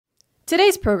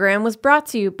Today's program was brought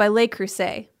to you by Le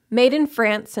Creuset, made in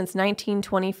France since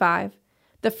 1925.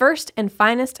 The first and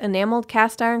finest enameled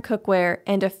cast iron cookware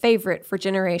and a favorite for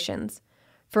generations.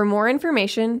 For more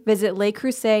information, visit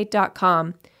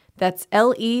lecreuset.com. That's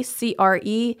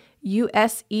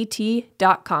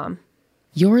LECREUSET.com.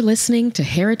 You're listening to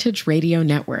Heritage Radio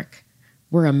Network.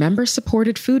 We're a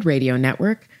member-supported food radio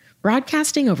network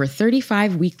broadcasting over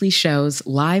 35 weekly shows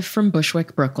live from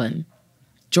Bushwick, Brooklyn.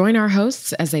 Join our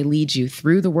hosts as they lead you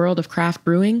through the world of craft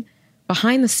brewing,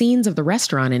 behind the scenes of the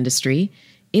restaurant industry,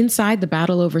 inside the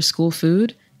battle over school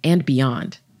food, and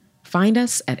beyond. Find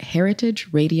us at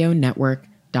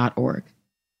heritageradionetwork.org.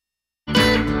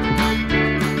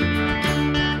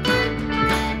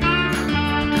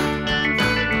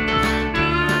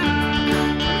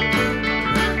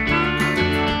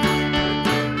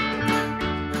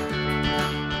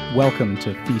 Welcome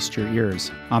to Feast Your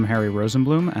Ears. I'm Harry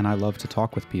Rosenblum, and I love to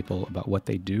talk with people about what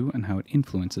they do and how it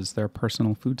influences their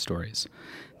personal food stories.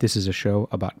 This is a show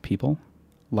about people,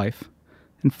 life,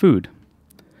 and food.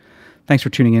 Thanks for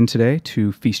tuning in today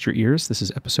to Feast Your Ears. This is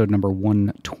episode number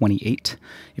 128.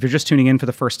 If you're just tuning in for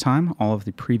the first time, all of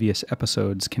the previous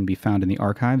episodes can be found in the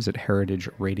archives at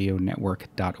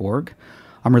heritageradionetwork.org.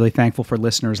 I'm really thankful for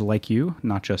listeners like you,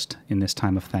 not just in this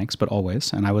time of thanks, but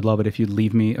always. And I would love it if you'd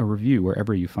leave me a review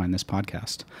wherever you find this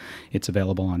podcast. It's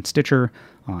available on Stitcher,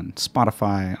 on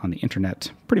Spotify, on the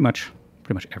internet, pretty much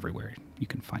everywhere you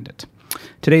can find it.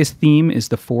 Today's theme is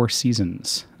the four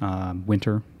seasons: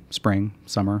 winter, spring,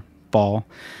 summer, fall.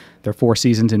 There are four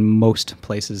seasons in most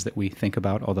places that we think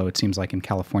about, although it seems like in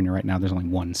California right now there's only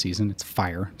one season. It's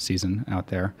fire season out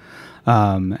there.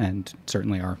 And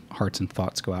certainly our hearts and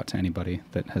thoughts go out to anybody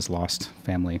that has lost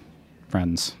family,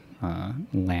 friends,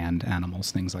 land, animals,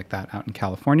 things like that out in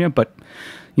California. But,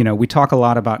 you know, we talk a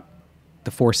lot about the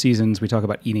four seasons. We talk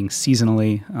about eating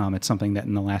seasonally. It's something that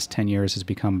in the last 10 years has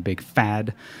become a big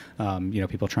fad.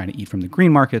 People trying to eat from the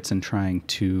green markets and trying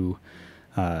to,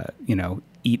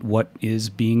 eat what is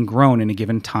being grown in a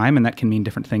given time, and that can mean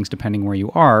different things depending where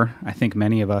you are. I think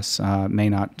many of us may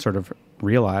not sort of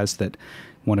realize that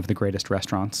one of the greatest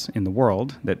restaurants in the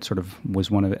world that sort of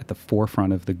was at the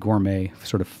forefront of the gourmet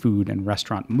sort of food and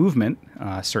restaurant movement,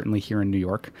 certainly here in New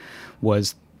York,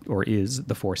 was or is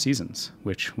the Four Seasons,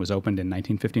 which was opened in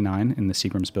 1959 in the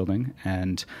Seagram's building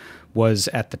and was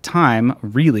at the time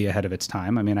really ahead of its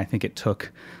time. I mean, I think it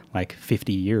took like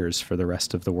 50 years for the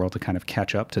rest of the world to kind of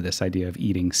catch up to this idea of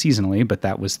eating seasonally, but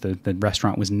that was the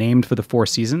restaurant was named for the Four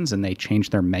Seasons and they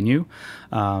changed their menu.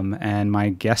 And my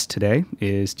guest today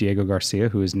is Diego Garcia,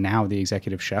 who is now the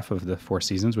executive chef of the Four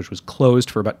Seasons, which was closed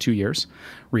for about 2 years,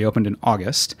 reopened in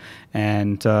August.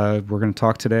 And we're going to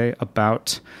talk today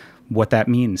about what that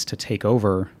means to take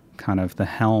over kind of the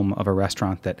helm of a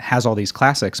restaurant that has all these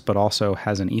classics, but also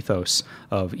has an ethos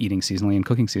of eating seasonally and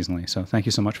cooking seasonally. So thank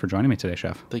you so much for joining me today,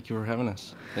 Chef. Thank you for having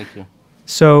us. Thank you.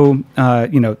 So,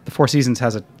 the Four Seasons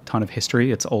has a ton of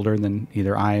history. It's older than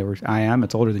either I am.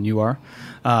 It's older than you are.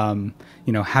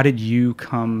 How did you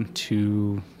come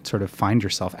to sort of find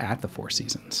yourself at the Four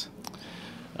Seasons?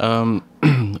 Well,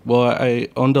 I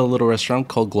owned a little restaurant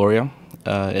called Gloria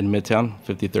in Midtown,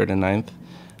 53rd and 9th.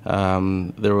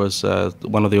 There was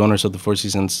one of the owners of the Four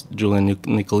Seasons, Julian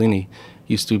Nicolini,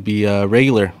 used to be a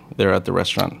regular there at the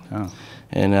restaurant. Oh.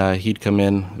 And he'd come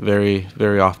in very,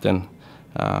 very often.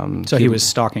 So he was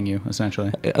stalking you,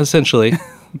 essentially? Essentially.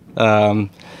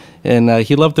 And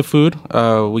he loved the food.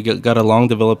 We got along,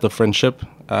 developed a friendship.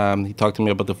 He talked to me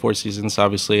about the Four Seasons.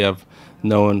 Obviously, I've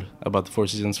known about the Four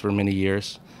Seasons for many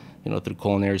years, through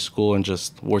culinary school and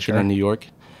just working in New York.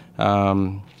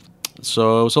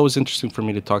 So it was always interesting for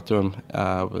me to talk to him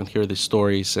and hear the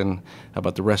stories and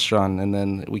about the restaurant. And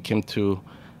then we came to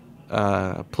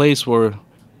a place where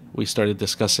we started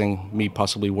discussing me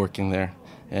possibly working there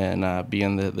and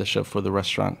being the chef for the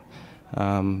restaurant.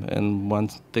 And one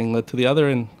thing led to the other,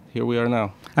 and here we are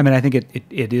now. I mean, I think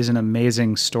it is an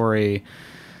amazing story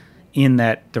in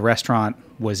that the restaurant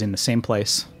was in the same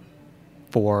place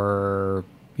for,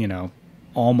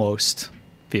 almost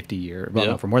 50 years. Well,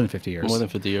 no, for more than 50 years. More than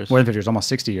 50 years. More than 50 years, almost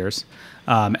 60 years.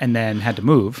 And then had to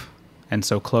move. And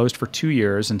so closed for 2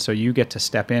 years. And so you get to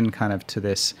step in kind of to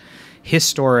this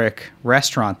historic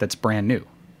restaurant that's brand new,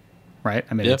 right?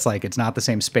 I mean, It's like, it's not the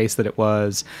same space that it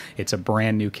was. It's a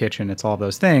brand new kitchen. It's all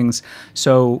those things.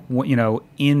 So,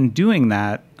 in doing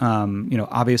that,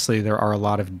 obviously there are a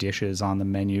lot of dishes on the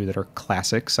menu that are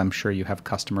classics. I'm sure you have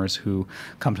customers who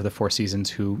come to the Four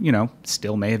Seasons who,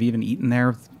 still may have even eaten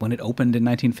there when it opened in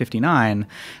 1959.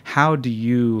 How do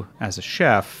you, as a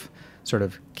chef, sort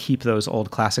of keep those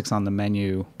old classics on the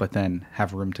menu, but then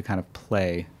have room to kind of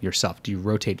play yourself? Do you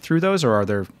rotate through those, or are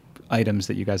there items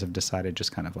that you guys have decided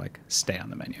just kind of like stay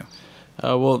on the menu?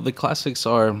 Well, the classics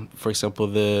are, for example,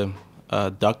 the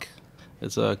duck.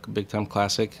 It's a big-time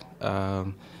classic.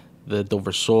 The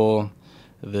Dover sole,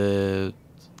 the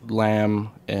lamb,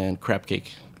 and crab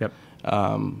cake. Yep.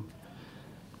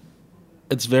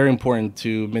 It's very important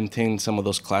to maintain some of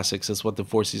those classics. It's what the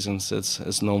Four Seasons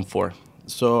is known for.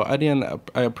 So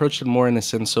I approached it more in a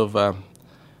sense of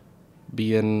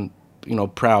being,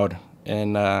 proud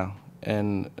and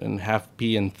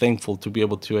happy and thankful to be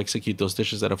able to execute those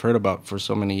dishes that I've heard about for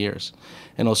so many years,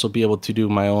 and also be able to do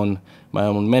my own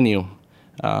menu.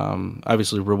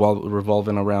 Obviously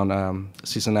revolving around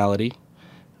seasonality,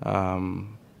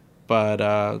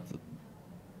 but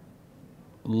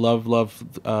love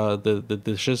the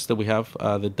dishes that we have,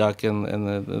 the duck and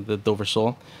the Dover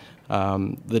sole.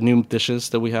 The new dishes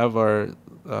that we have are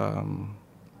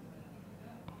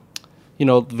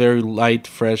very light,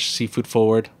 fresh, seafood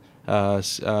forward,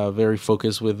 very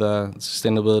focused with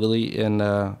sustainability and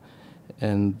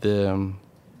the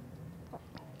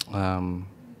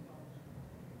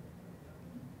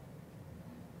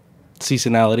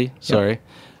seasonality. Sorry.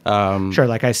 Sure.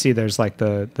 Like I see there's like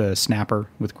the snapper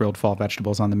with grilled fall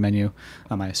vegetables on the menu.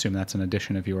 I assume that's an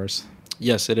addition of yours.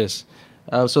 Yes, it is.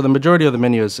 So the majority of the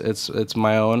menu it's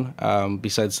my own,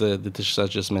 besides the dishes I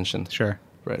just mentioned. Sure.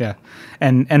 Right. Yeah.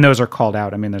 And those are called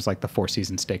out. I mean, there's like the Four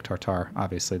Seasons steak tartare.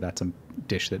 Obviously, that's a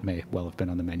dish that may well have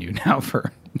been on the menu now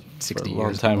for 60 years. A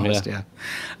long time, almost, yeah.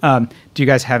 Do you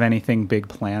guys have anything big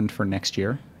planned for next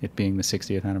year, it being the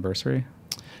 60th anniversary?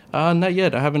 Not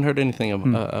yet. I haven't heard anything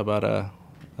about a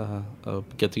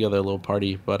get-together, a little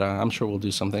party, but I'm sure we'll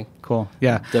do something. Cool.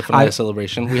 Yeah. Definitely a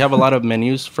celebration. We have a lot of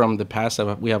menus from the past.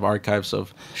 We have archives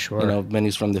of Sure.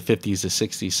 menus from the 50s, the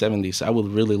 60s, 70s. I would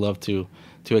really love to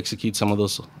execute some of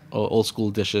those old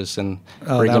school dishes and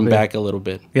bring them back a little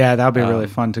bit. Yeah, that would be really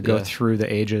fun to go yeah. through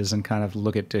the ages and kind of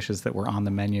look at dishes that were on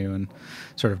the menu and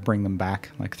sort of bring them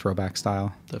back, like throwback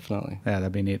style. Definitely. Yeah,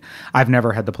 that'd be neat. I've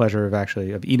never had the pleasure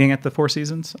of eating at the Four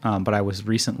Seasons, but I was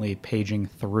recently paging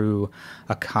through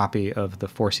a copy of the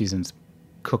Four Seasons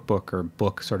cookbook or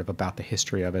book sort of about the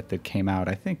history of it that came out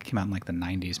in like the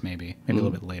 90s, maybe a little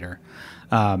bit later.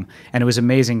 And it was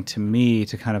amazing to me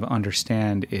to kind of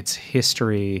understand its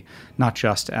history, not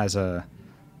just as a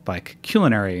like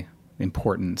culinary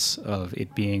importance of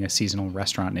it being a seasonal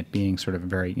restaurant and it being sort of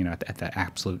very, at the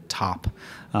absolute top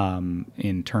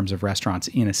in terms of restaurants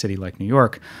in a city like New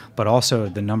York, but also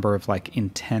the number of like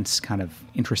intense kind of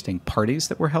interesting parties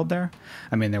that were held there.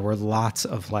 I mean, there were lots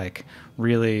of like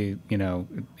really,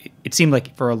 it seemed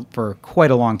like for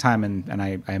quite a long time, and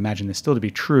I imagine this still to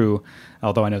be true,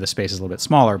 although I know the space is a little bit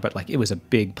smaller, but like it was a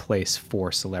big place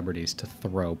for celebrities to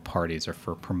throw parties or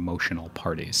for promotional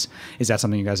parties. Is that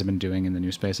something you guys have been doing in the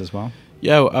new space as well?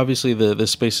 Yeah, obviously the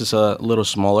space is a little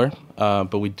smaller,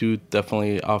 but we do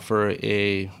definitely offer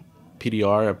a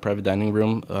PDR, a private dining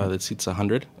room that seats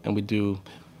 100, and we do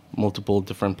multiple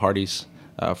different parties,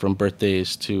 from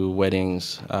birthdays to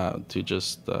weddings to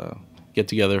just get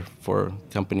together for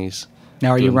companies.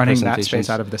 Now, are you running that space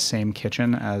out of the same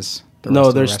kitchen as the rest No, of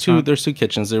the there's restaurant? there's two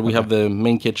kitchens there. We have the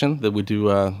main kitchen that we do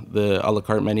the a la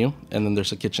carte menu, and then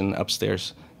there's a kitchen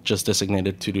upstairs just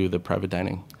designated to do the private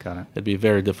dining. Got it. It'd be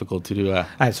very difficult to do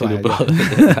That's why both.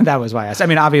 that was why I asked. I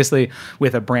mean, obviously,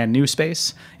 with a brand new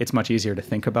space, it's much easier to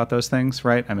think about those things,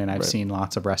 right? I mean, I've seen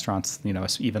lots of restaurants,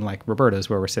 even like Roberta's,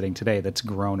 where we're sitting today, that's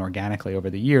grown organically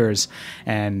over the years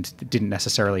and didn't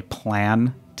necessarily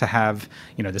plan to have,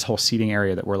 this whole seating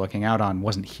area that we're looking out on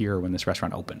wasn't here when this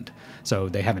restaurant opened. So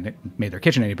they haven't made their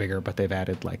kitchen any bigger, but they've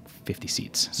added like 50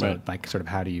 seats. So like sort of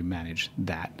how do you manage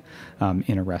that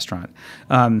in a restaurant?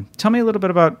 Tell me a little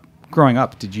bit about growing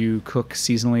up. Did you cook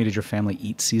seasonally? Did your family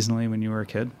eat seasonally when you were a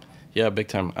kid? Yeah, big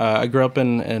time. I grew up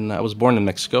I was born in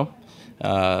Mexico,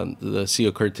 the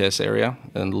Cio Cortez area,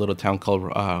 in a little town called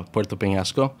Puerto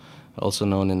Peñasco, also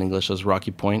known in English as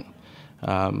Rocky Point.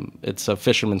 It's a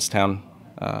fisherman's town.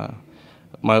 Some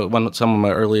of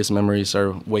my earliest memories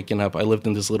are waking up. I lived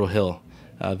in this little hill,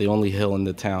 the only hill in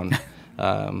the town.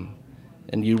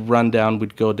 And you run down,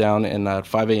 we'd go down at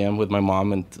 5 a.m. with my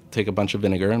mom and take a bunch of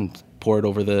vinegar and pour it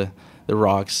over the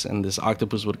rocks, and this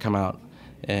octopus would come out.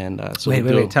 And so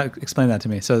wait, explain that to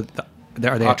me. So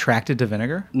are they attracted to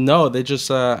vinegar? No, they just,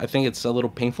 I think it's a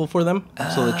little painful for them.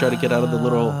 So they try to get out of the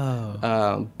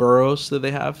little burrows that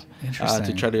they have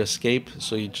to try to escape.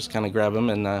 So you just kind of grab them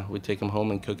and we take them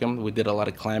home and cook them. We did a lot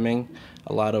of climbing,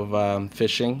 a lot of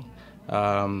fishing.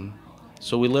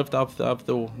 So we lived off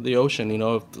the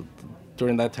ocean.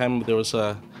 During that time, there was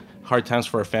hard times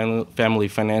for our family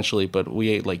financially, but we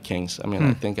ate like kings. I mean,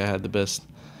 I think I had the best.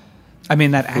 I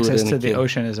mean, that food access in to a the kid.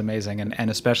 ocean is amazing. And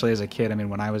especially as a kid, I mean,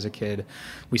 when I was a kid,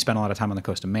 we spent a lot of time on the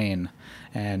coast of Maine.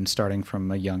 And starting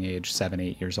from a young age, 7,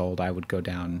 8 years old, I would go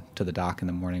down to the dock in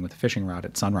the morning with a fishing rod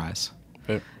at sunrise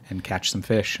Right. and catch some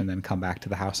fish and then come back to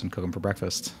the house and cook them for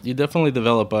breakfast. You definitely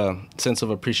develop a sense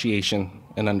of appreciation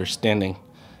and understanding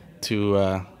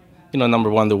to,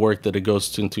 number one, the work that it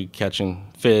goes into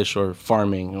catching fish or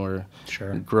farming or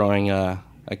Sure. growing a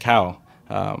cow,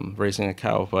 raising a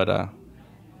cow. But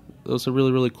it was a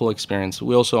really, really cool experience.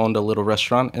 We also owned a little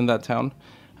restaurant in that town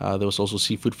that was also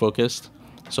seafood focused.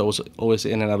 So I was always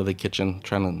in and out of the kitchen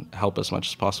trying to help as much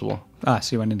as possible.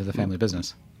 So you went into the family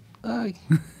business.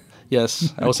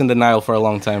 Yes, I was in denial for a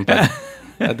long time, but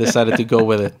I decided to go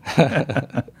with it.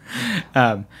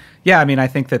 Yeah, I mean, I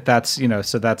think that's,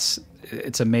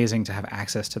 it's amazing to have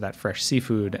access to that fresh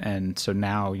seafood. And so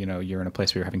now, you're in a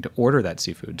place where you're having to order that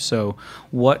seafood. So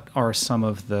what are some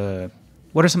of the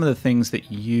things that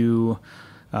you,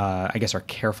 I guess, are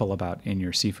careful about in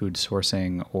your seafood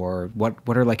sourcing, or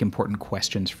what are like important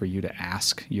questions for you to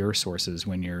ask your sources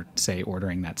when you're, say,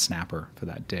 ordering that snapper for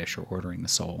that dish or ordering the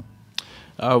sole?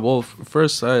 Well,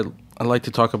 first, I'd like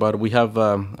to talk about it. We have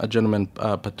a gentleman,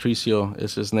 Patricio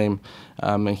is his name,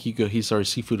 and he's our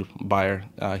seafood buyer.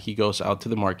 He goes out to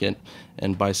the market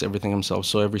and buys everything himself.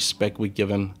 So every spec we give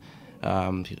him,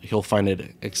 he'll find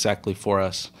it exactly for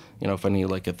us. If I need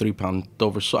like a 3-pound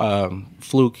Dover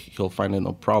fluke, he'll find it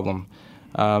no problem.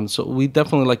 So we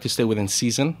definitely like to stay within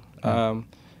season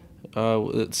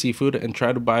seafood and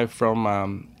try to buy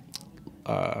from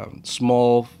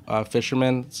small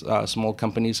fishermen, small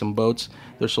companies and boats.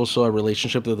 There's also a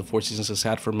relationship that the Four Seasons has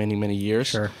had for many, many years.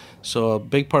 Sure. So a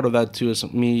big part of that too is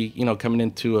me, coming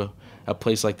into a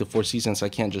place like the Four Seasons. I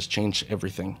can't just change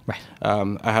everything. Right.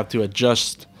 I have to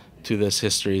adjust to this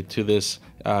history, to this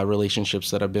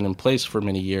relationships that have been in place for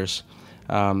many years.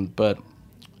 But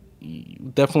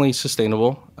definitely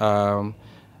sustainable. Try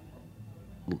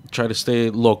to stay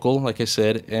local, like I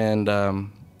said, and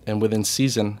within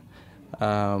season.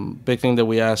 Big thing that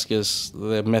we ask is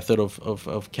the method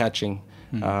of catching,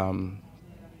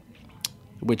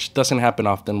 which doesn't happen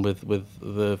often with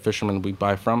the fishermen we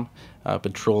buy from.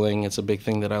 Patrolling, it's a big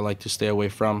thing that I like to stay away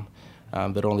from,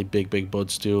 that only big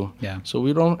boats do. Yeah. So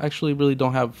we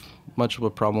don't have much of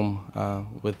a problem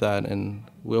with that, and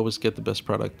we always get the best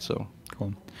product. So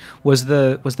Cool. Was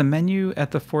the menu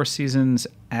at the Four Seasons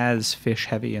as fish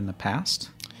heavy in the past?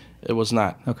 it was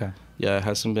not. Okay. Yeah, it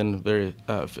hasn't been very...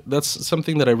 that's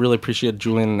something that I really appreciate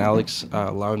Julian and Alex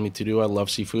allowing me to do. I love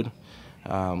seafood.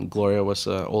 Gloria was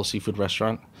an old seafood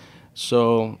restaurant.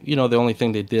 So, the only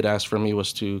thing they did ask from me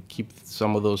was to keep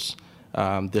some of those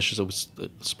dishes that we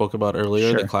spoke about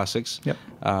earlier, Sure. the classics. Yep.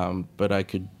 But I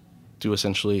could do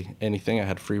essentially anything. I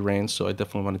had free reign, so I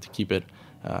definitely wanted to keep it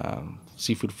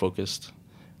seafood focused.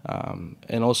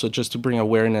 And also just to bring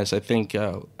awareness, I think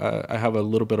I have a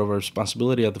little bit of a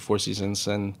responsibility at the Four Seasons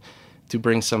and to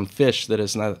bring some fish that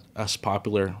is not as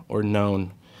popular or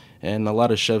known. And a lot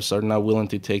of chefs are not willing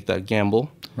to take that gamble.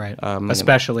 Right.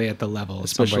 Especially at the level.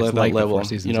 Especially at that like level, the Four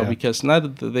Seasons, yeah. because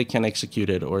not that they can execute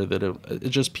it or that it's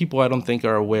just people I don't think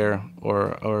are aware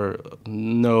or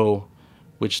know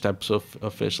which types of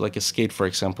fish, like a skate, for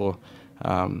example.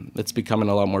 It's becoming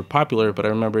a lot more popular, but I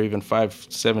remember even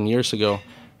 5-7 years ago,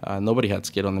 nobody had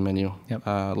skate on the menu. Yep.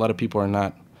 A lot of people are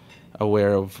not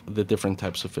aware of the different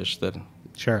types of fish that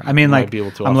Sure. I mean, might like, be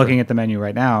able to I'm offer. looking at the menu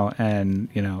right now, and,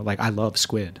 I love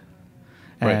squid.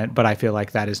 Right. But I feel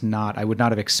like I would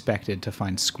not have expected to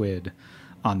find squid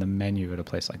on the menu at a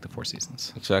place like the Four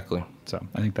Seasons. Exactly. So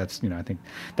I think I think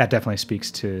that definitely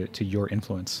speaks to your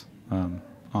influence on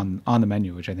the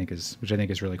menu, which I think is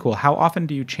really cool. How often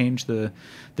do you change the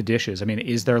dishes? I mean,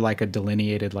 is there like a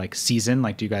delineated like season?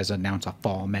 Like, do you guys announce a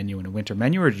fall menu and a winter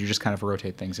menu, or do you just kind of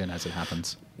rotate things in as it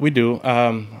happens? We do.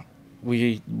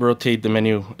 We rotate the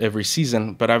menu every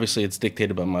season, but obviously it's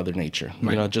dictated by Mother Nature.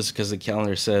 Right. Just because the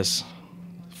calendar says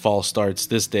fall starts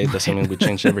this day doesn't mean we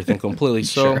change everything completely.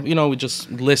 So, Sure. We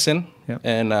just listen. Yep.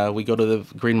 And we go to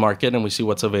the green market and we see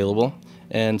what's available.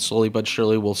 And slowly but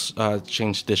surely we'll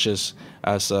change dishes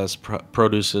as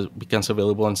produce becomes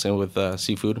available, and same with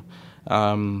seafood.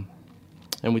 And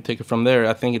we take it from there.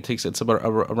 I think it's about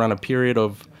around a period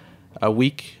of a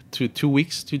week to 2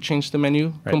 weeks to change the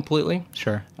menu completely.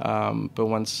 Sure. But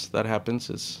once that happens,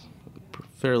 it's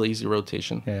fairly easy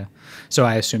rotation. Yeah. So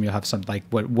I assume you'll have some, like,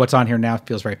 what's on here now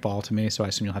feels very fall to me, so I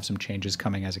assume you'll have some changes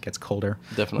coming as it gets colder.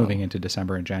 Definitely. Moving into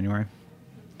December and January.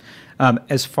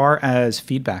 As far as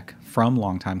feedback from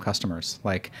longtime customers?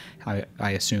 Like,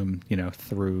 I assume,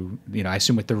 I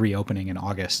assume with the reopening in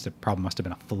August, it probably must have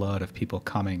been a flood of people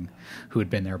coming who had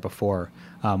been there before.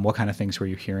 What kind of things were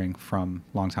you hearing from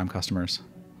longtime customers?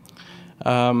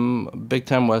 Big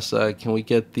time was, can we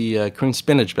get the cream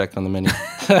spinach back on the menu?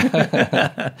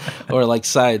 Or like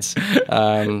sides.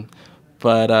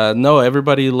 But no,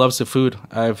 everybody loves the food.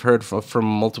 I've heard from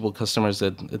multiple customers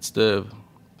that it's the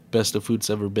best the food's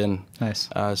ever been. Nice.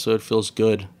 So it feels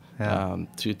good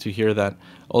to hear that.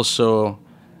 Also,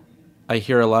 I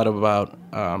hear a lot about,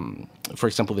 for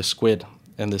example, the squid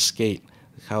and the skate,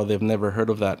 how they've never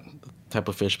heard of that type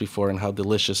of fish before and how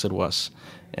delicious it was.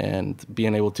 And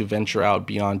being able to venture out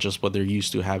beyond just what they're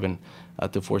used to having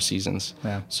at the Four Seasons.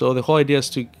 Yeah. So the whole idea is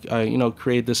to,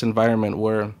 create this environment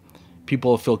where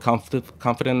people feel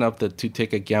confident enough to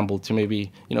take a gamble to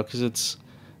maybe, because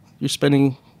you're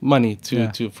spending money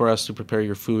for us to prepare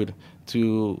your food,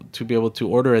 to be able to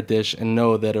order a dish and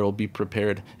know that it'll be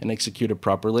prepared and executed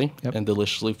properly and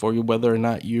deliciously for you, whether or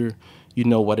not you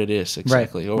know what it is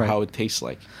exactly or how it tastes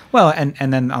like. Well,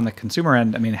 and then on the consumer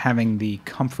end, I mean, having the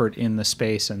comfort in the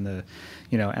space and the,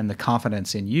 and the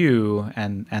confidence in you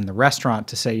and the restaurant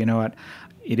to say, you know what,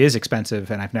 it is expensive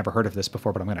and I've never heard of this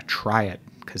before, but I'm going to try it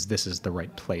because this is the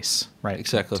right place, right?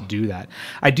 Exactly. To do that.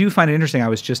 I do find it interesting.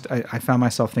 I found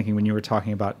myself thinking when you were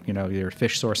talking about, your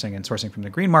fish sourcing and sourcing from the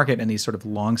green market and these sort of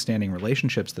long-standing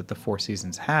relationships that the Four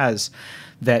Seasons has,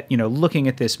 that, looking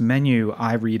at this menu,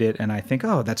 I read it and I think,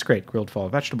 oh, that's great. Grilled fall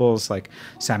vegetables like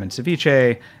salmon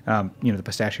ceviche, the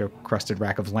pistachio-crusted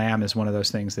rack of lamb is one of those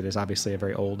things that is obviously a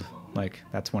very old,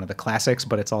 that's one of the classics,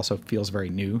 but it also feels very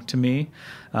new to me.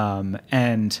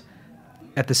 And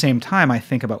at the same time, I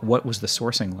think about what was the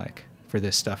sourcing like for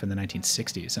this stuff in the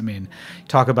 1960s. I mean,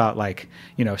 talk about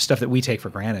stuff that we take for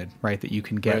granted, right? That you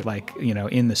can get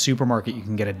in the supermarket, you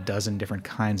can get a dozen different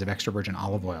kinds of extra virgin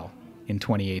olive oil in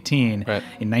 2018. Right.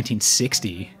 In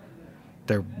 1960,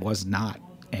 there was not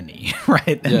any,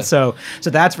 right? And so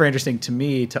that's very interesting to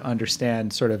me to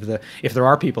understand sort of if there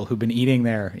are people who've been eating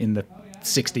there in the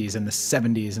 60s and the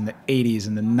 70s and the 80s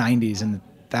and the 90s and the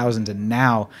thousands and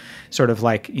now sort of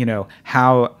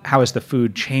how has the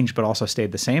food changed but also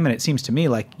stayed the same? And it seems to me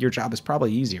like your job is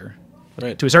probably easier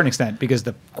to a certain extent because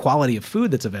the quality of food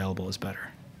that's available is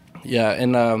better. Yeah,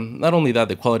 and not only that,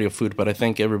 the quality of food, but I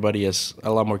think everybody is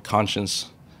a lot more conscious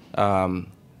of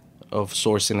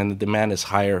sourcing and the demand is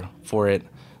higher for it.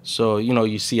 So,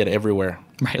 you see it everywhere.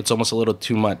 Right. It's almost a little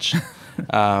too much.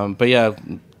 But yeah,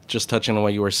 just touching on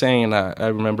what you were saying, I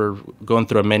remember going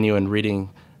through a menu and reading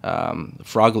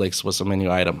frog legs was a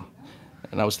menu item,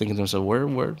 and I was thinking to myself, where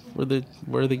are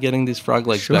they getting these frog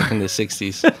legs back in the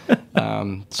 60s?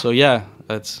 So yeah,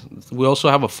 we also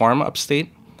have a farm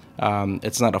upstate.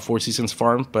 It's not a Four Seasons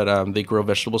farm, but they grow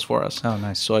vegetables for us. Oh,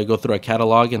 nice. So I go through a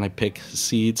catalog and I pick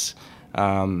seeds.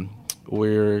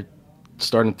 We're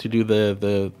starting to do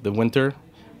the winter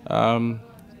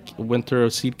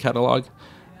seed catalog,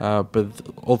 but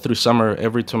all through summer,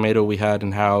 every tomato we had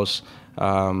in house.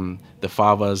 The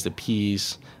favas, the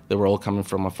peas, they were all coming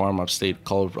from a farm upstate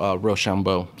called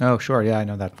Rochambeau. Oh, sure. Yeah, I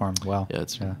know that farm well. Yeah,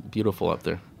 it's beautiful up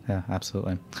there. Yeah,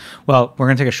 absolutely. Well, we're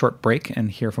going to take a short break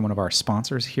and hear from one of our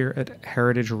sponsors here at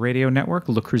Heritage Radio Network.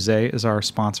 Le Creuset is our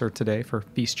sponsor today for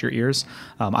Feast Your Ears.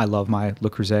 I love my Le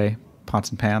Creuset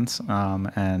pots and pans,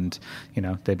 and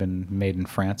they've been made in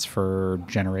France for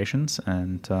generations.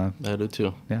 And I do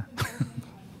too. Yeah.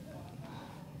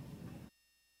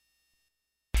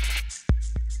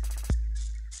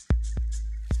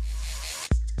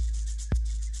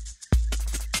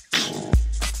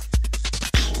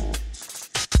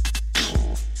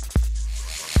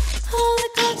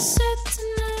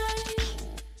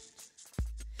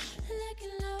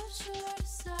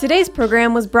 Today's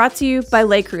program was brought to you by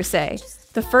Le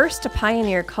Creuset, the first to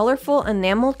pioneer colorful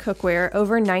enameled cookware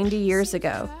over 90 years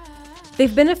ago.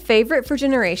 They've been a favorite for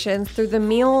generations through the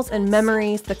meals and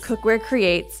memories the cookware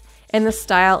creates and the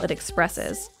style it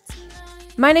expresses.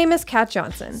 My name is Kat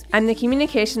Johnson. I'm the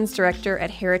Communications Director at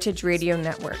Heritage Radio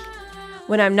Network.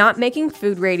 When I'm not making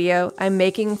food radio, I'm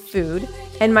making food,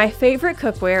 and my favorite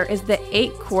cookware is the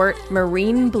 8-quart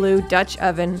marine blue Dutch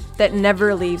oven that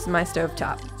never leaves my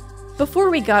stovetop. Before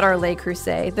we got our Le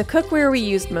Creuset, the cookware we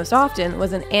used most often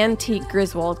was an antique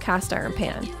Griswold cast iron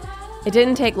pan. It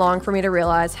didn't take long for me to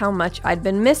realize how much I'd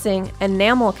been missing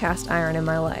enamel cast iron in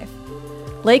my life.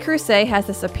 Le Creuset has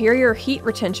the superior heat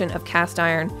retention of cast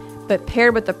iron, but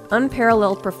paired with the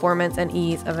unparalleled performance and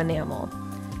ease of enamel.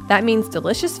 That means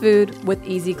delicious food with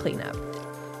easy cleanup.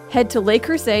 Head to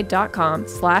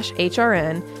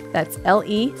lecreuset.com/HRN, that's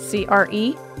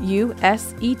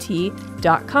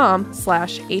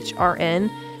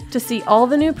LECREUSET.com/HRN, to see all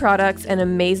the new products and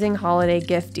amazing holiday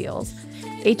gift deals.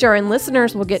 HRN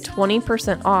listeners will get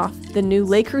 20% off the new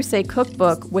Le Creuset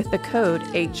cookbook with the code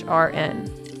HRN.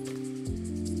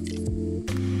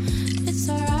 It's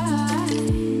alright.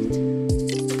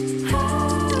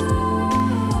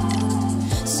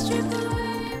 Strip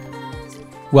away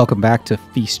my Welcome back to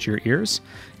Feast Your Ears.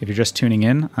 If you're just tuning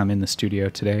in, I'm in the studio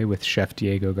today with Chef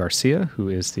Diego Garcia, who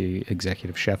is the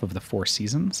executive chef of the Four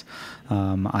Seasons.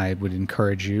 I would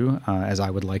encourage you, as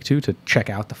I would like to check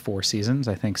out the Four Seasons.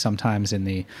 I think sometimes in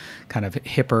the kind of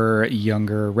hipper,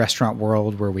 younger restaurant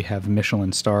world where we have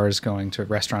Michelin stars going to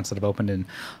restaurants that have opened in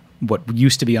what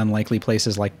used to be unlikely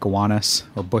places like Gowanus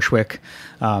or Bushwick,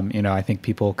 I think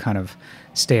people kind of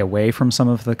stay away from some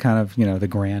of the kind of, the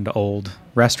grand old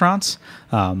restaurants.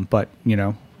 But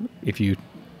if you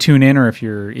tune in, or if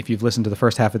you've listened to the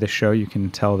first half of this show, you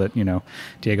can tell that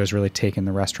Diego's really taken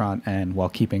the restaurant, and while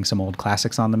keeping some old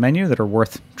classics on the menu that are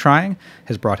worth trying,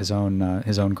 has brought his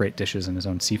own great dishes and his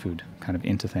own seafood kind of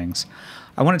into things.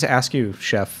 I wanted to ask you,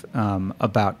 Chef,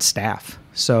 about staff.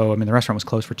 So, the restaurant was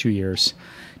closed for 2 years.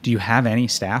 Do you have any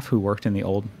staff who worked in the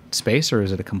old space, or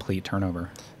is it a complete turnover?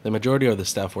 The majority of the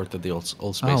staff worked at the old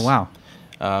space. Oh, wow.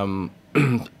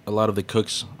 A lot of the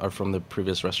cooks are from the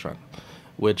previous restaurant,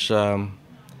 which, to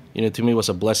me was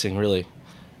a blessing, really.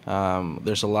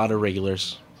 There's a lot of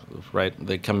regulars, right?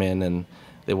 They come in and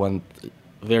they want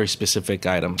very specific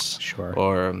items. Sure.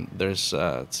 Or there's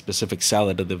a specific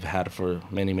salad that they've had for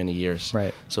many, many years.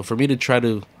 Right. So for me to try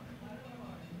to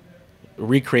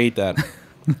recreate that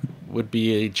would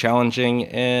be challenging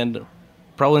and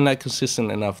probably not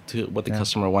consistent enough to what the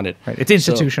customer wanted. Right. It's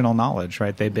institutional knowledge,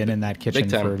 right? They've been in that kitchen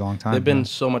for a long time. They've been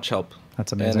so much help.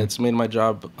 That's amazing. And it's made my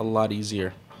job a lot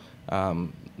easier.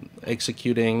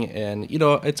 Executing, and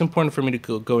it's important for me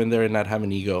to go in there and not have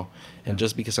an ego, and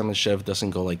just because I'm a chef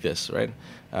doesn't go like this, right?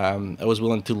 I was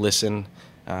willing to listen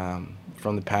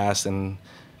from the past and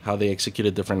how they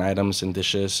executed different items and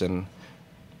dishes, and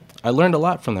I learned a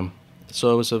lot from them.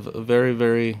 So it was very,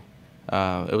 very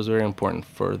important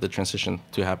for the transition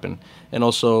to happen. And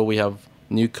also we have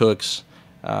new cooks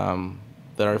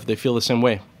they feel the same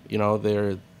way.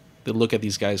 They look at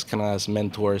these guys kind of as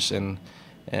mentors and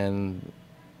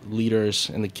leaders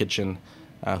in the kitchen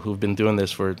who've been doing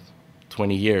this for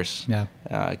 20 years,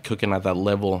 cooking at that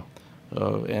level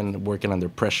and working under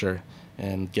pressure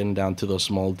and getting down to those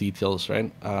small details,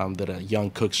 right, that a young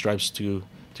cook strives to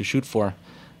shoot for.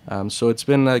 So it's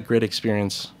been a great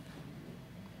experience,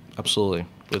 absolutely,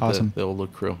 with Awesome. the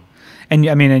old crew. And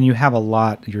and you have a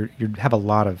lot. You have a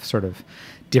lot of sort of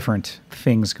different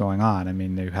things going on.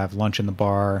 You have lunch in the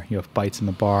bar, you have bites in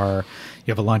the bar,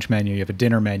 you have a lunch menu, you have a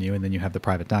dinner menu, and then you have the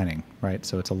private dining, right?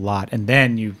 So it's a lot. And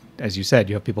then you, as you said,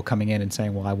 you have people coming in and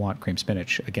saying, well, I want cream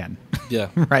spinach again. Yeah.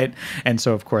 Right? And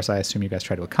so, of course, I assume you guys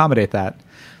try to accommodate that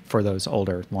for those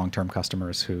older long-term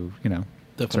customers who,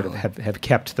 sort of have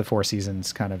kept the Four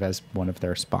Seasons kind of as one of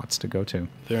their spots to go to.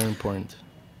 Very important.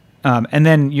 And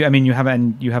then you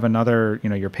have another,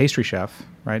 your pastry chef,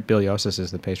 right? Bill Yosis is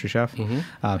the pastry chef.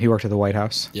 Mm-hmm. He worked at the White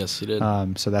House. Yes, he did.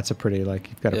 So that's a pretty,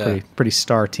 you've got a pretty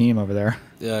star team over there.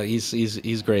 Yeah,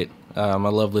 he's great. I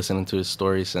love listening to his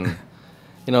stories, and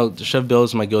Chef Bill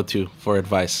is my go-to for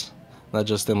advice, not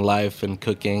just in life and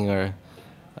cooking. Or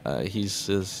he's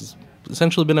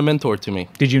essentially been a mentor to me.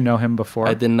 Did you know him before?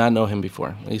 I did not know him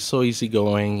before. He's so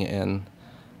easygoing and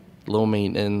low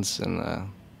maintenance and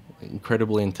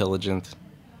incredibly intelligent.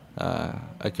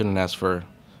 I couldn't ask for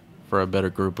a better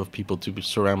group of people to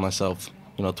surround myself,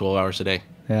 12 hours a day.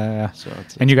 Yeah. So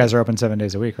and you guys are open 7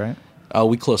 days a week, right?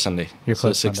 We close Sunday. You're so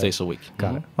closed 6 Sunday. days a week.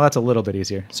 Got it. Well, that's a little bit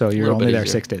easier. So you're only there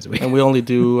 6 days a week. And we only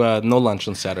do no lunch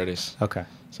on Saturdays. Okay.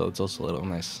 So it's also a little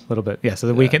nice. A little bit. Yeah. So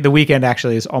the weekend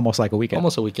actually is almost like a weekend.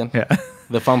 Almost a weekend. Yeah.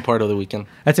 The fun part of the weekend.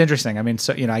 That's interesting.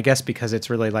 So, I guess because it's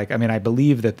really I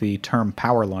believe that the term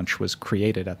power lunch was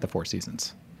created at the Four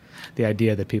Seasons. The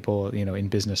idea that people, in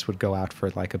business would go out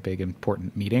for a big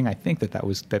important meeting. I think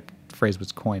that phrase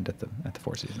was coined at the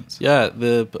Four Seasons. Yeah,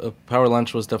 the power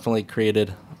lunch was definitely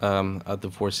created at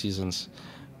the Four Seasons,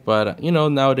 but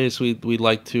nowadays we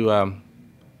like to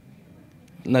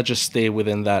not just stay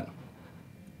within that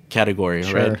category,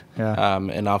 Sure, right? yeah.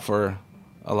 And offer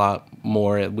a lot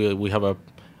more. We have a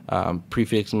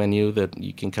prefix menu that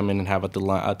you can come in and have at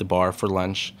the bar for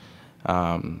lunch.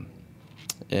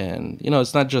 And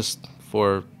it's not just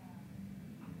for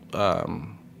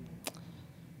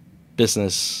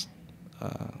business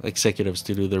executives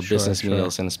to do their business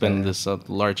meals and spend this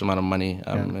large amount of money.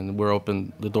 And we're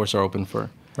open. The doors are open for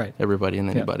Right. everybody and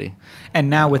anybody. And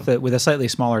now with a slightly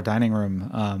smaller dining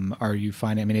room, are you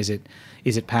finding? I mean, is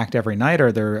it packed every night?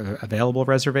 Are there available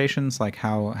reservations? Like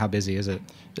how busy is it?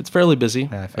 It's fairly busy.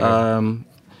 Yeah, I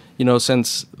figured.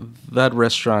 Since that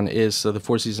restaurant is the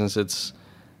Four Seasons, it's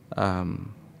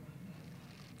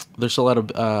there's a lot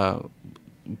of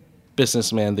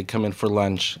businessmen that come in for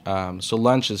lunch. So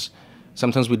lunch is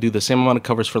sometimes we do the same amount of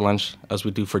covers for lunch as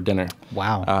we do for dinner.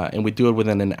 Wow. And we do it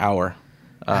within an hour.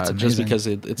 That's just amazing. because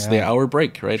it's Yeah. the hour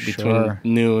break, right? Sure. Between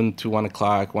noon to 1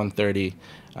 o'clock, 1:30.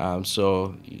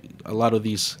 So a lot of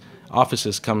these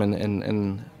offices come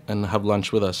in and have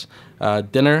lunch with us.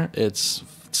 Dinner, it's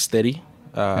steady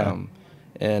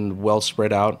and well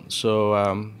spread out.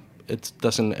 So it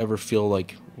doesn't ever feel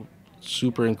like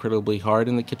super incredibly hard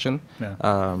in the kitchen.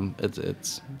 Yeah.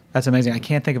 It's That's amazing. I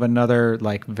can't think of another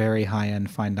like very high-end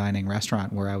fine dining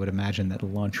restaurant where I would imagine that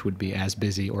lunch would be as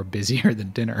busy or busier than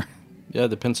dinner. yeah, it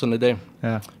depends on the day,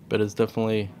 Yeah. but it's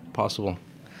definitely possible.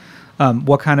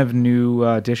 What kind of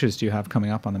new dishes do you have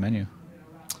coming up on the menu?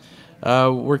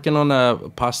 Working on a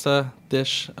pasta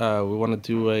dish. We want to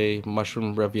do a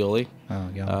mushroom ravioli. Oh,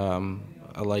 yeah.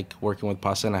 I like working with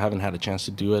pasta, and I haven't had a chance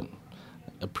to do it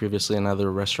previously in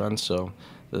other restaurants. So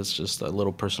that's just a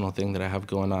little personal thing that I have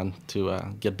going on to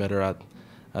get better at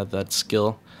that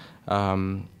skill.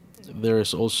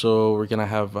 There's also, we're going to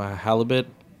have halibut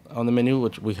on the menu,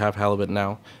 which we have halibut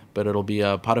now, but it'll be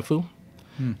a pot au feu,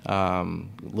 a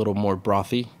little more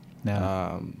brothy,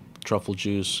 Yeah. truffle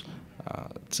juice.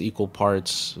 It's equal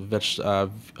parts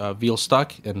veal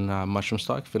stock and mushroom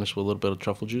stock, finished with a little bit of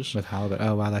truffle juice. With halibut.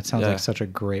 Oh, wow. That sounds Yeah. like such a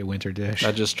great winter dish.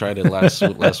 I just tried it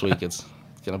last week. It's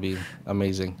gonna be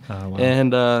amazing. Oh, wow.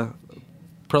 And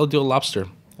probably do a lobster.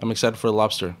 I'm excited for a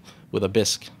lobster with a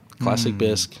bisque, classic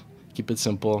bisque. Keep it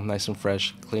simple, nice and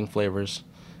fresh, clean flavors.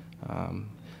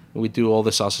 We do all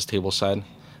the sauces tableside.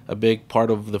 A big part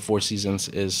of the Four Seasons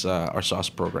is our sauce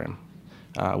program.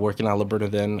 Working at Le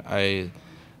Bernardin, I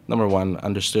number one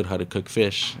understood how to cook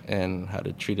fish and how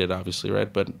to treat it, obviously,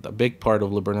 right? But a big part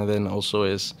of Le Bernardin also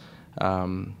is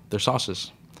their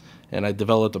sauces, and I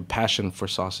developed a passion for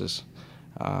sauces.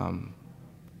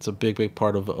 It's a big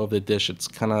part of the dish. It's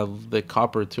kind of the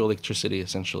copper to electricity,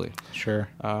 essentially. Sure.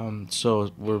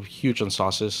 So we're huge on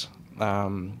sauces.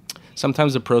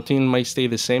 Sometimes the protein might stay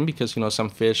the same because some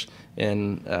fish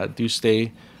do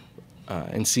stay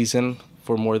in season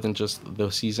for more than just the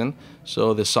season.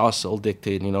 So the sauce will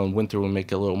dictate. In winter we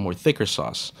make a little more thicker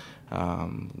sauce.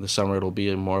 The summer it'll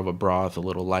be more of a broth, a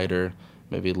little lighter,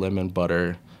 maybe lemon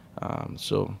butter.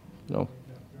 So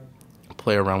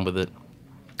play around with it.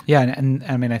 Yeah, and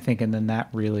I mean, I think, and then that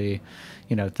really,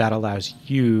 that allows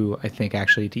you, I think,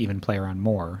 actually to even play around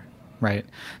more, right?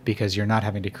 Because you're not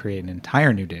having to create an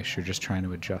entire new dish. You're just trying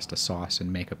to adjust a sauce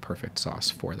and make a perfect sauce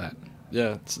for that.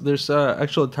 Yeah, there's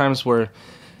actually times where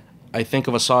I think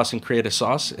of a sauce and create a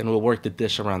sauce, and we'll work the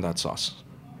dish around that sauce.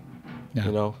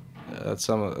 Yeah.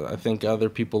 I think other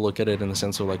people look at it in the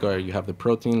sense of like, all right, you have the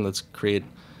protein, let's create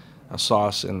a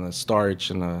sauce and a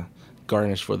starch and a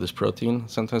garnish for this protein.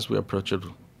 Sometimes we approach it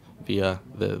via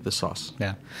the sauce.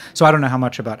 Yeah. So I don't know how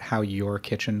much about how your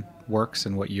kitchen works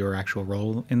and what your actual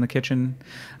role in the kitchen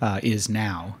is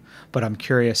now, but I'm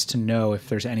curious to know if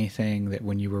there's anything that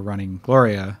when you were running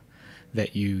Gloria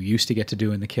that you used to get to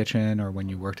do in the kitchen, or when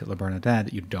you worked at Le Bernardin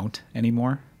that you don't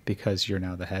anymore because you're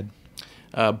now the head.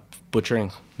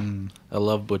 Butchering. I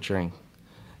love butchering.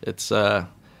 It's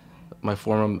my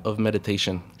form of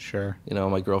meditation. Sure.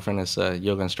 My girlfriend is a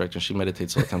yoga instructor. She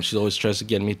meditates all the time. She always tries to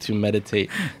get me to meditate,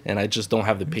 and I just don't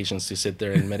have the patience to sit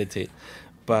there and meditate.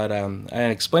 But I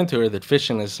explained to her that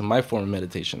fishing is my form of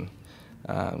meditation.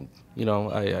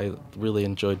 I really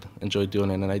enjoyed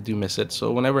doing it, and I do miss it.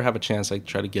 So whenever I have a chance, I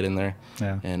try to get in there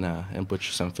and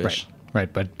butcher some fish.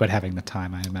 Right. But having the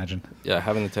time, I imagine. Yeah,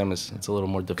 having the time it's a little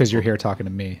more difficult. Because you're here talking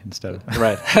to me instead of...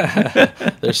 Right.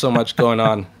 There's so much going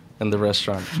on in the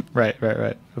restaurant. Right.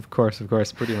 Of course.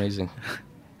 Pretty amazing.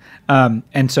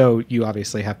 And so you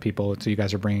obviously have people, so you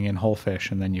guys are bringing in whole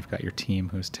fish, and then you've got your team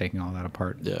who's taking all that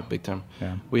apart. Yeah, big time.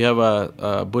 Yeah. We have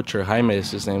a butcher, Jaime is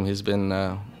his name. He's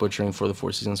been butchering for the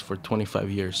Four Seasons for 25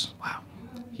 years. Wow.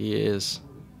 He is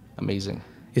amazing.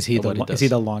 Is he at what the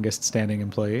does. longest standing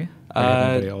employee? Or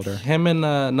anybody older? Him and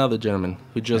another gentleman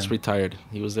who just retired.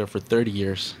 He was there for 30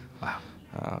 years. Wow.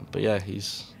 But yeah,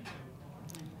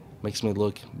 makes me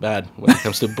look bad when it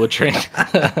comes to butchering.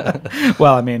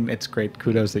 Well, I mean, it's great.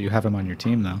 Kudos that you have him on your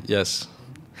team, though. Yes.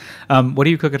 What do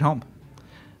you cook at home?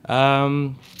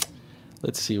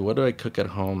 Let's see. What do I cook at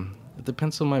home? It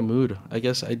depends on my mood. I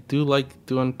guess I do like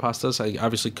doing pastas. I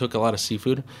obviously cook a lot of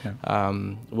seafood. Yeah.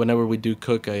 Whenever we do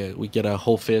cook, we get a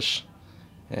whole fish,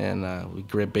 and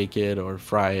we bake it or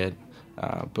fry it.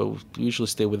 But we usually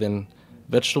stay within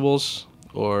vegetables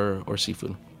or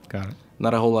seafood. Got it.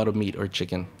 Not a whole lot of meat or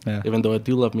chicken, Yeah. even though I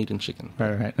do love meat and chicken.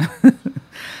 Right.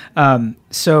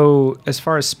 So as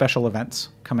far as special events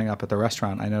coming up at the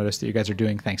restaurant, I noticed that you guys are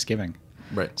doing Thanksgiving.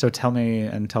 Right. So tell me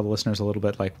and tell the listeners a little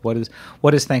bit, like what is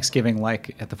Thanksgiving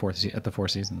like at the Four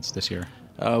Seasons this year?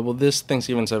 Well, this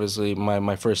Thanksgiving is obviously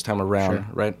my first time around, Sure.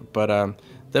 right? But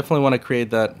definitely want to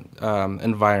create that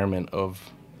environment of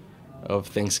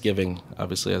Thanksgiving.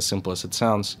 Obviously, as simple as it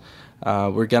sounds,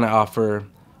 we're gonna offer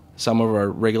some of our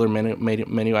regular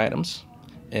menu items,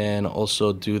 and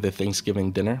also do the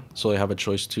Thanksgiving dinner. So you have a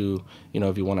choice to,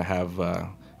 if you want to have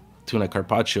tuna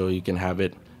carpaccio, you can have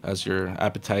it as your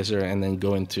appetizer and then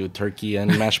go into turkey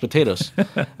and mashed potatoes.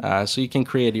 So you can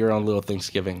create your own little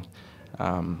Thanksgiving.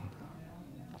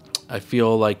 I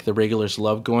feel like the regulars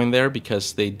love going there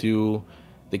because they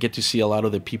get to see a lot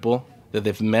of the people that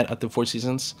they've met at the Four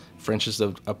Seasons, friendships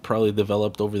that have probably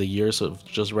developed over the years of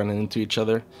just running into each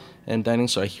other and dining.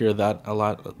 So I hear that a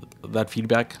lot, that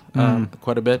feedback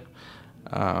quite a bit.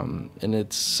 And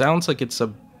it sounds like it's a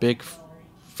big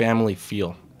family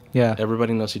feel. Yeah.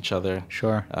 Everybody knows each other.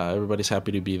 Sure. Everybody's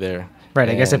happy to be there. Right.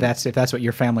 I guess if And- that's what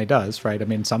your family does, right? I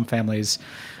mean, some families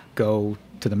go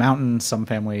to the mountains, some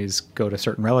families go to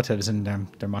certain relatives, and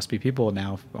there must be people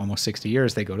now, almost 60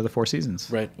 years, they go to the Four Seasons.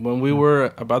 Right. When we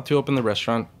were about to open the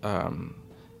restaurant,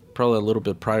 probably a little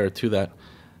bit prior to that,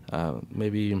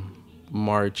 maybe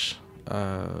March,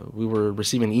 we were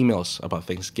receiving emails about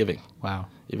Thanksgiving. Wow.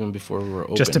 Even before we were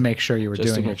open. Just to make sure you were Just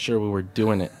doing to make it. sure we were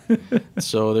doing it.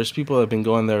 So there's people that have been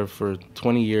going there for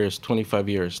 20 years, 25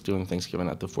 years doing Thanksgiving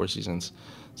at the Four Seasons.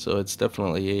 So it's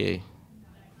definitely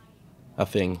a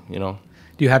thing, Do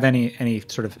you have any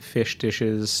sort of fish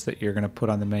dishes that you're going to put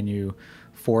on the menu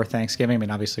for Thanksgiving? I mean,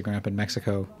 obviously, growing up in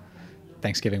Mexico,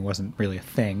 Thanksgiving wasn't really a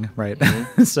thing, right?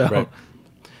 So,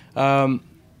 Right.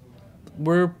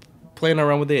 We're playing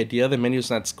around with the idea. The menu's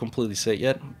not completely set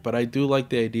yet, but I do like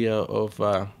the idea of,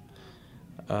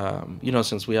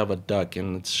 since we have a duck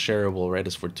and it's shareable, right?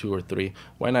 It's for 2 or 3.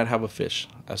 Why not have a fish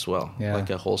as well? Yeah. Like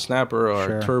a whole snapper or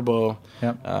Sure. a turbo.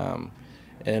 Yep.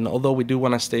 And although we do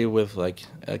want to stay with like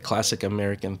a classic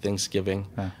American Thanksgiving,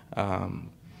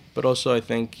 but also I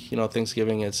think,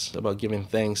 Thanksgiving is about giving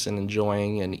thanks and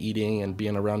enjoying and eating and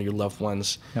being around your loved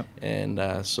ones. Yep.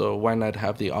 And so why not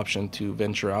have the option to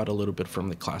venture out a little bit from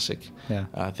the classic Yeah.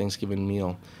 Thanksgiving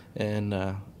meal?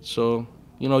 And so,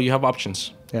 you have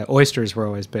options. yeah, oysters were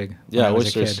always big when Yeah, I was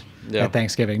oysters. a kid Yeah. at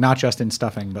Thanksgiving. Not just in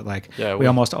stuffing, but like Yeah, we we-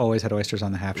 almost always had oysters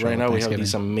on the half shell Right at now we have Thanksgiving.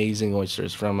 these amazing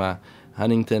oysters from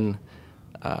Huntington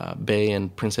Bay in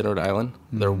Prince Edward Island.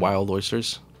 They're wild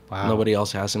oysters. Wow. Nobody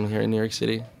else has them here in New York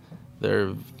City.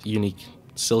 They're unique,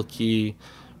 silky,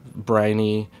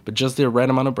 briny, but just the right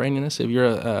amount of brininess. If you're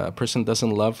a person that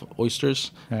doesn't love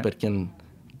oysters, Right. but can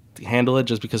handle it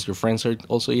just because your friends are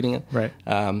also eating it, Right.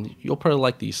 You'll probably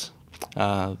like these.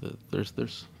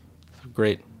 There's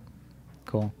great.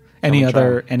 Cool. Come Any and try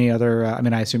other? I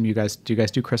mean, I assume you guys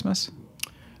do Christmas?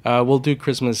 We'll do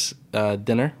Christmas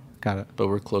dinner, Got it. but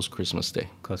we're closed Christmas Day.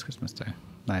 Close Christmas Day.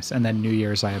 Nice. And then New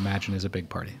Year's, I imagine, is a big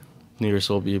party. New Year's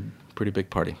will be a pretty big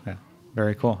party. Yeah.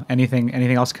 Very cool. Anything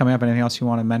else coming up? Anything else you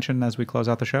want to mention as we close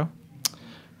out the show?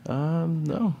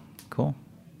 No. Cool.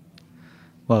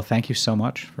 Well, thank you so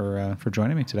much for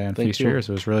joining me today on Thank Feast you. Your Ears.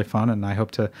 It was really fun, and I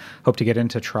hope to get in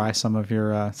to try some of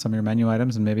your menu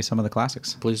items and maybe some of the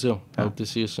classics. Please do. I Yeah. hope to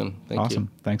see you soon. Thank Awesome. you.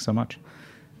 Thanks so much.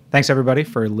 Thanks, everybody,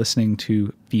 for listening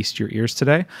to Feast Your Ears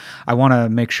today. I want to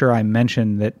make sure I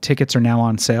mention that tickets are now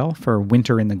on sale for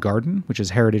Winter in the Garden, which is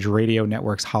Heritage Radio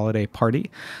Network's holiday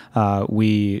party.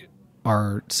 We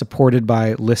are supported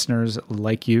by listeners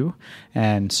like you.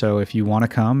 And so if you want to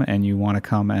come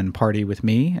and party with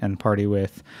me and party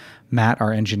with Matt,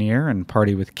 our engineer, and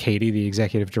party with Katie, the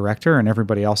executive director, and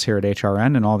everybody else here at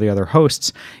HRN and all the other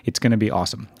hosts, it's going to be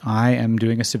awesome. I am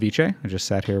doing a ceviche. I just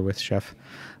sat here with Chef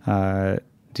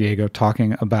Diego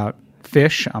talking about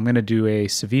fish. I'm going to do a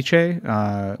ceviche,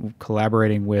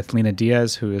 collaborating with Lena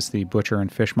Diaz, who is the butcher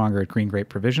and fishmonger at Green Grape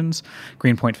Provisions.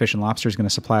 Greenpoint Fish and Lobster is going to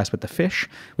supply us with the fish.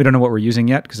 We don't know what we're using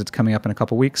yet because it's coming up in a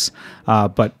couple weeks.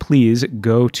 But please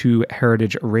go to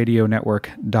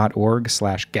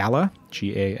heritageradionetwork.org/gala,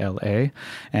 Gala,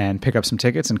 and pick up some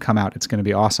tickets and come out. It's going to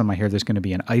be awesome. I hear there's going to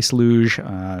be an ice luge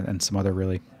and some other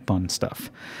really fun stuff.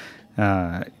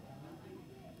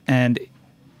 And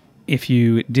if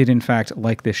you did, in fact,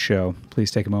 like this show,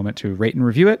 please take a moment to rate and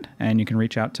review it. And you can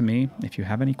reach out to me if you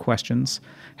have any questions,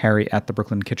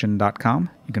 harry@thebrooklynkitchen.com.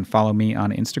 You can follow me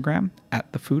on Instagram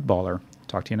 @thefoodballer.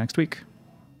 Talk to you next week.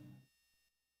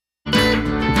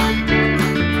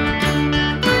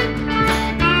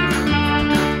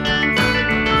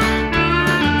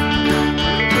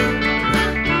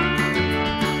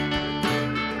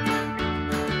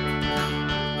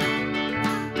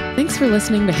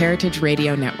 listening to Heritage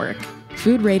Radio Network,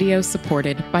 food radio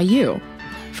supported by you.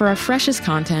 For our freshest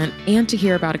content and to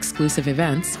hear about exclusive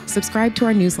events, subscribe to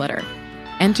our newsletter.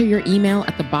 Enter your email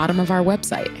at the bottom of our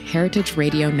website,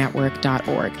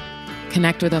 heritageradionetwork.org.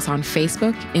 Connect with us on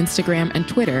Facebook, Instagram, and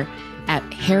Twitter at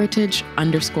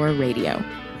heritage_radio.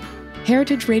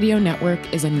 Heritage Radio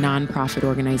Network is a nonprofit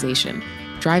organization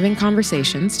driving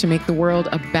conversations to make the world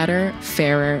a better,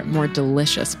 fairer, more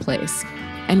delicious place.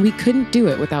 And we couldn't do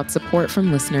it without support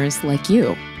from listeners like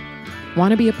you.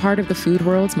 Want to be a part of the food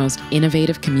world's most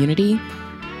innovative community?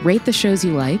 Rate the shows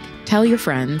you like, tell your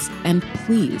friends, and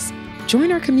please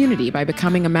join our community by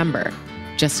becoming a member.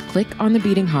 Just click on the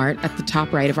beating heart at the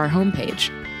top right of our homepage.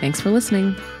 Thanks for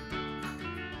listening.